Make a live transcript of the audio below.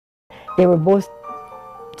They were both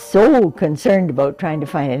so concerned about trying to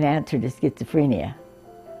find an answer to schizophrenia.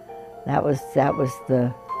 That was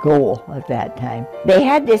the goal at that time. They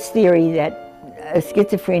had this theory that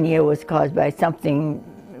schizophrenia was caused by something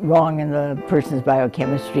wrong in the person's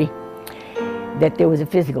biochemistry, that there was a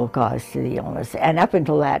physical cause to the illness. And up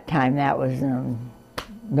until that time, that was,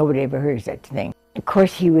 nobody ever heard of such a thing. Of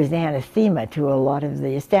course, he was anathema to a lot of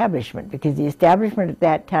the establishment, because the establishment at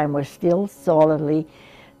that time was still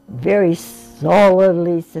very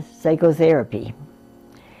solidly psychotherapy.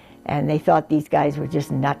 And they thought these guys were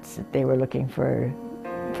just nuts, that they were looking for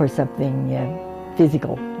something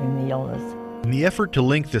physical in the illness. In the effort to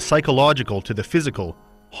link the psychological to the physical,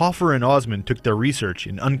 Hoffer and Osmond took their research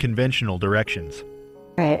in unconventional directions.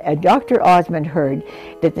 Dr. Osmond heard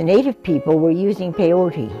that the native people were using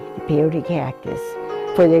peyote, the peyote cactus,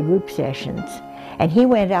 for their group sessions. And he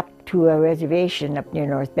went up to a reservation up near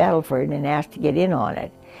North Battleford and asked to get in on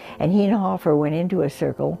it. And he and Hoffer went into a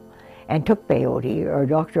circle and took peyote, or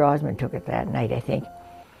Dr. Osmond took it that night, I think.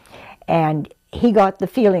 And he got the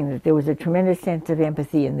feeling that there was a tremendous sense of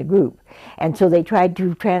empathy in the group. And so they tried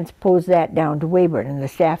to transpose that down to Weyburn, and the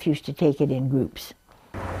staff used to take it in groups.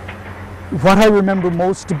 What I remember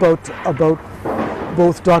most about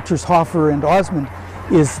both Doctors Hoffer and Osmond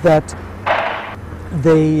is that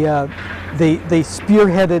they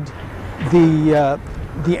spearheaded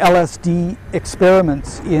the LSD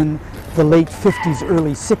experiments in the late 50s,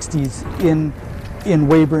 early 60s in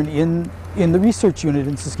Weyburn, in the research unit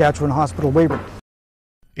in Saskatchewan Hospital, Weyburn.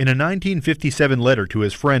 In a 1957 letter to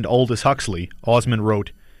his friend Aldous Huxley, Osmond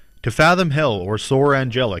wrote, "To fathom hell or soar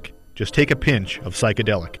angelic, just take a pinch of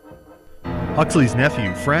psychedelic." Huxley's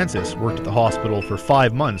nephew, Francis, worked at the hospital for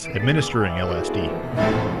 5 months administering LSD.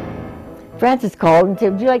 Francis called and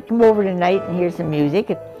said, "Would you like to come over tonight and hear some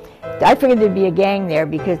music?" I figured there'd be a gang there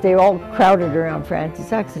because they were all crowded around Francis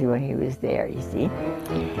Huxley when he was there, you see.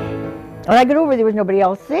 When I got over, there was nobody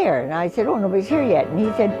else there. And I said, "Oh, nobody's here yet." And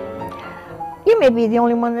he said, "You may be the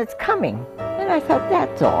only one that's coming." And I thought,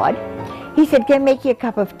 that's odd. He said, "Can I make you a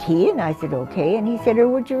cup of tea?" And I said, "Okay." And he said, "Or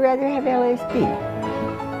would you rather have LSD?"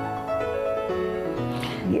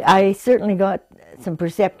 I certainly got some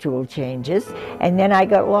perceptual changes, and then I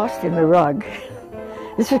got lost in the rug.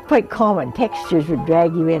 This was quite common. Textures would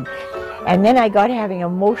drag you in. And then I got having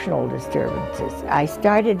emotional disturbances. I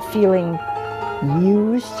started feeling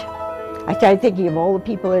used. I started thinking of all the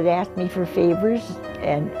people that asked me for favors,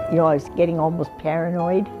 and I was getting almost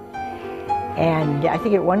paranoid. And I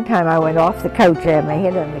think at one time I went off the couch, I had my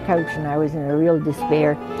head on the couch, and I was in a real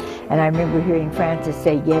despair. And I remember hearing Francis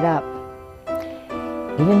say, "Get up."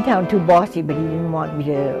 He didn't sound too bossy, but he didn't want me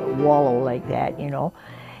to wallow like that,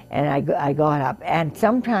 And I got up, and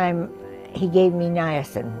sometime he gave me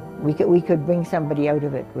niacin. We could bring somebody out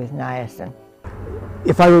of it with niacin.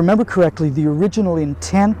 If I remember correctly, the original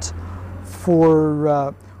intent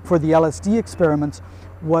for the LSD experiments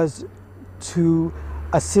was to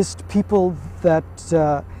assist people that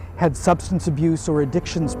had substance abuse or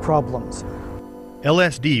addictions problems.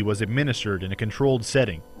 LSD was administered in a controlled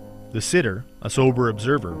setting. The sitter, a sober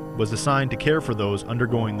observer, was assigned to care for those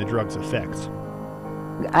undergoing the drug's effects.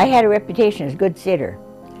 I had a reputation as a good sitter,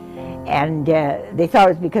 and they thought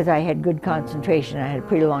it was because I had good concentration. I had a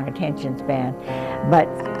pretty long attention span, but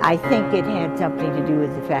I think it had something to do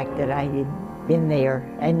with the fact that I had been there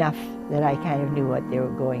enough that I kind of knew what they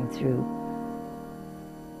were going through.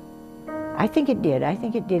 I think it did. I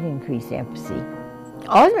think it did increase empathy.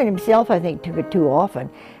 Osmond himself, I think, took it too often,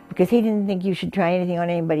 because he didn't think you should try anything on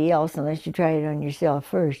anybody else unless you tried it on yourself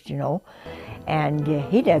first, And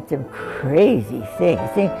he did some crazy things.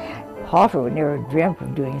 Hoffer would never have dreamt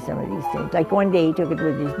of doing some of these things. Like one day he took it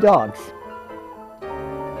with his dogs.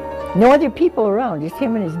 No other people around, just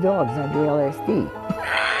him and his dogs under LSD.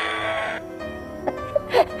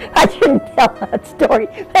 I didn't tell that story.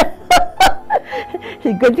 It's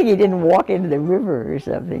a good thing he didn't walk into the river or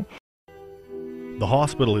something. The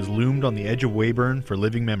hospital is loomed on the edge of Weyburn for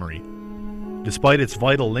living memory. Despite its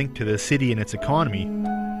vital link to the city and its economy,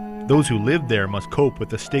 those who live there must cope with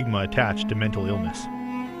the stigma attached to mental illness.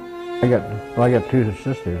 I got two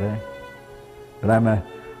sisters, but I'm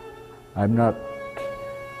not.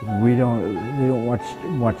 We don't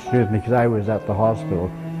watch with me because I was at the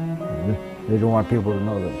hospital. They don't want people to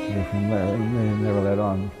know that you're from there. They never let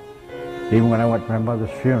on. Even when I went to my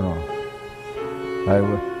mother's funeral, I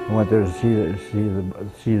went there to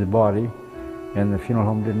see the body, and the funeral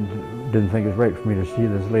home didn't think it was right for me to see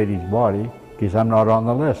this lady's body because I'm not on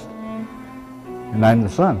the list, and I'm the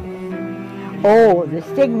son. Oh, the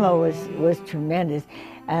stigma was tremendous.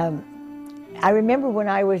 I remember when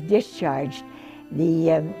I was discharged,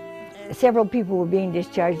 the several people were being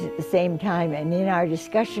discharged at the same time, and in our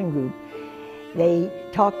discussion group, they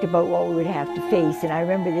talked about what we would have to face. And I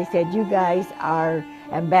remember they said, you guys are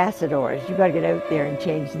ambassadors. You got to get out there and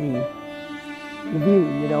change the view,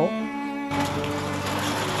 you know.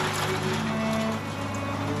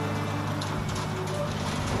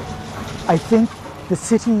 I think the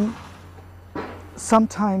city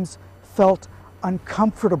sometimes felt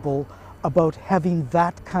uncomfortable about having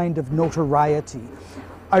that kind of notoriety.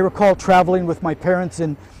 I recall traveling with my parents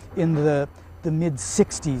in the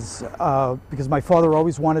mid-60s because my father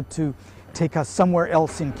always wanted to take us somewhere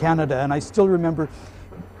else in Canada. And I still remember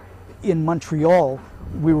in Montreal,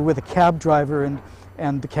 we were with a cab driver,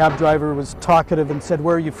 and the cab driver was talkative and said,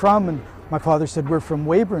 "Where are you from?" And my father said, "We're from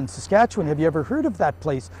Weyburn, Saskatchewan. Have you ever heard of that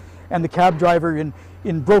place?" And the cab driver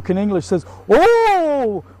in broken English says,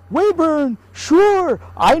 "Oh, Weyburn, sure,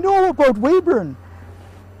 I know about Weyburn."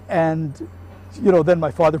 And you know, then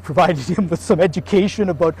my father provided him with some education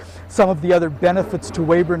about some of the other benefits to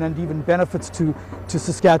Weyburn and even benefits to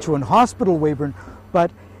Saskatchewan Hospital Weyburn.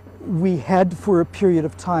 But we had for a period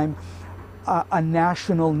of time a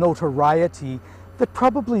national notoriety that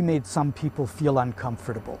probably made some people feel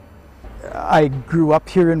uncomfortable. I grew up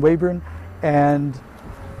here in Weyburn, and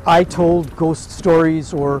I told ghost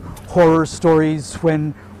stories or horror stories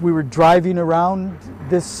when we were driving around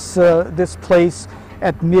this place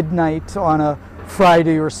at midnight on a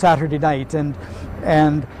Friday or Saturday night,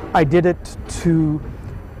 and I did it to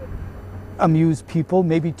amuse people,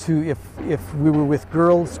 maybe to, if we were with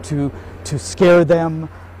girls, to scare them,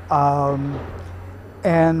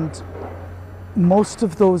 and most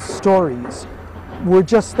of those stories were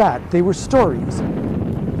just that. They were stories.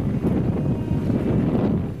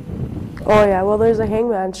 Oh yeah, well there's a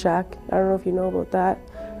hangman's shack. I don't know if you know about that.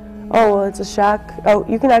 Oh, well it's a shack. Oh,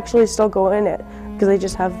 you can actually still go in it because they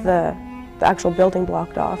just have the actual building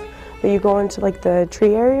blocked off. But you go into like the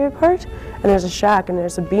tree area part, and there's a shack and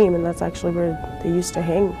there's a beam, and that's actually where they used to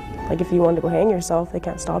hang. Like if you wanted to go hang yourself, they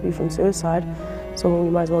can't stop you from suicide. So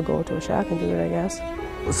you might as well go to a shack and do it, I guess.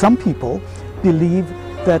 Some people believe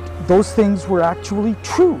that those things were actually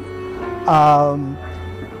true.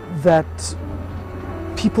 That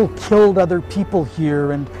people killed other people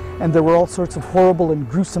here, and there were all sorts of horrible and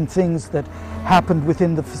gruesome things that happened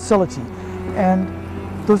within the facility. And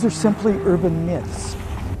those are simply urban myths.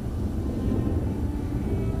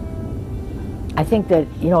 I think that,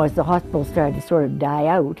 you know, as the hospital started to sort of die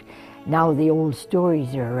out, now the old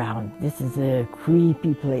stories are around. This is a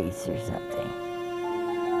creepy place or something.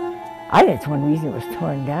 I think it's one reason it was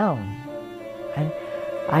torn down. And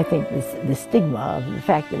I think the stigma of the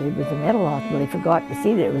fact that it was a mental hospital, they forgot to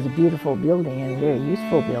see that it was a beautiful building and a very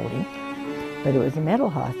useful building, but it was a mental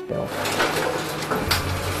hospital.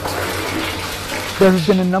 There have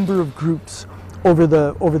been a number of groups over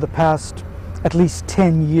the past at least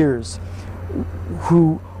 10 years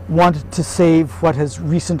who wanted to save what has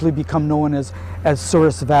recently become known as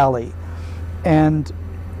Souris Valley. And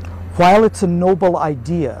while it's a noble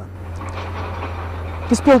idea,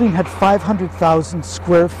 this building had 500,000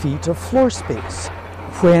 square feet of floor space.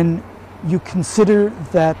 When you consider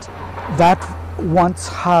that once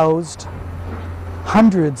housed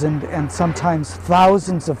hundreds and sometimes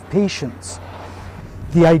thousands of patients,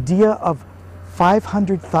 the idea of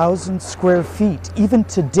 500,000 square feet, even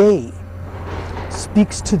today,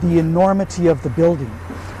 speaks to the enormity of the building.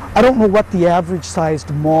 I don't know what the average sized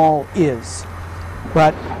mall is,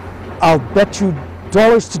 but I'll bet you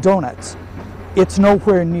dollars to donuts, it's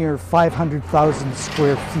nowhere near 500,000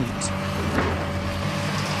 square feet.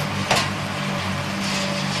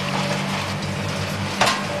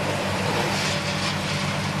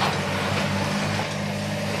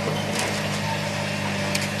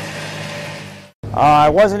 I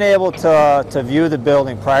wasn't able to view the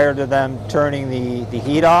building prior to them turning the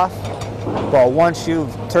heat off, but once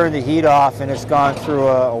you've turned the heat off and it's gone through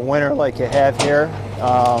a winter like you have here,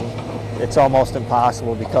 it's almost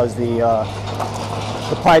impossible because the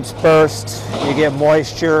pipes burst, you get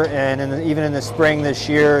moisture, and even in the spring this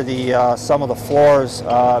year, some of the floors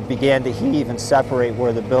began to heave and separate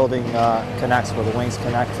where the building connects, where the wings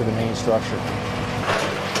connect to the main structure.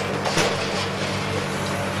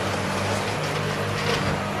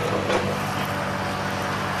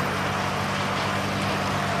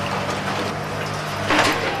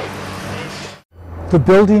 The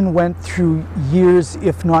building went through years,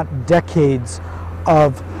 if not decades,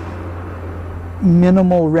 of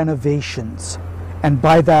minimal renovations. And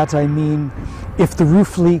by that I mean, if the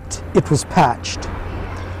roof leaked, it was patched.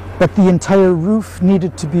 But the entire roof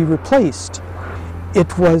needed to be replaced.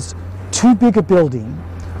 It was too big a building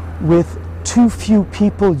with too few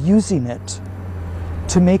people using it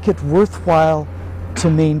to make it worthwhile to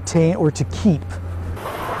maintain or to keep.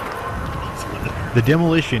 The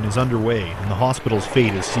demolition is underway and the hospital's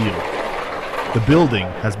fate is sealed. The building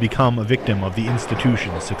has become a victim of the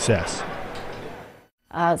institution's success.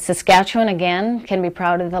 Saskatchewan, again, can be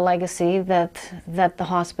proud of the legacy that the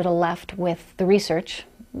hospital left with the research.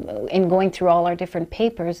 In going through all our different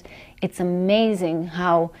papers, it's amazing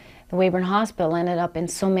how the Weyburn Hospital ended up in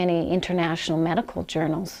so many international medical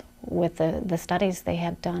journals with the studies they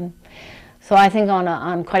had done. So I think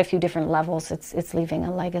on quite a few different levels, it's leaving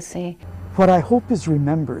a legacy. What I hope is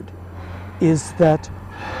remembered is that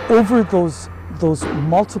over those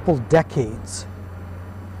multiple decades,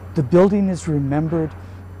 the building is remembered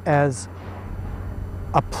as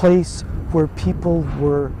a place where people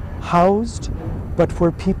were housed, but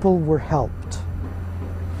where people were helped.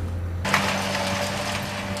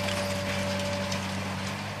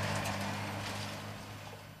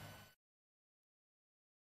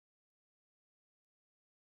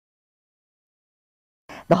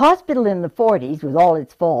 The hospital in the 40s, with all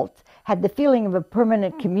its faults, had the feeling of a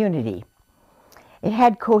permanent community. It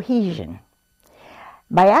had cohesion.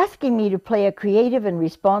 By asking me to play a creative and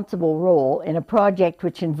responsible role in a project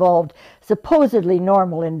which involved supposedly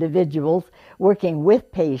normal individuals working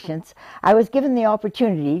with patients, I was given the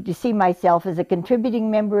opportunity to see myself as a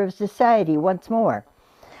contributing member of society once more.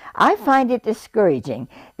 I find it discouraging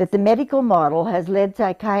that the medical model has led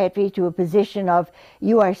psychiatry to a position of,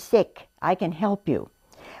 you are sick, I can help you,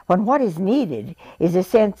 when what is needed is a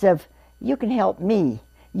sense of, you can help me,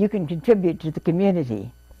 you can contribute to the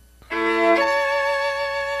community.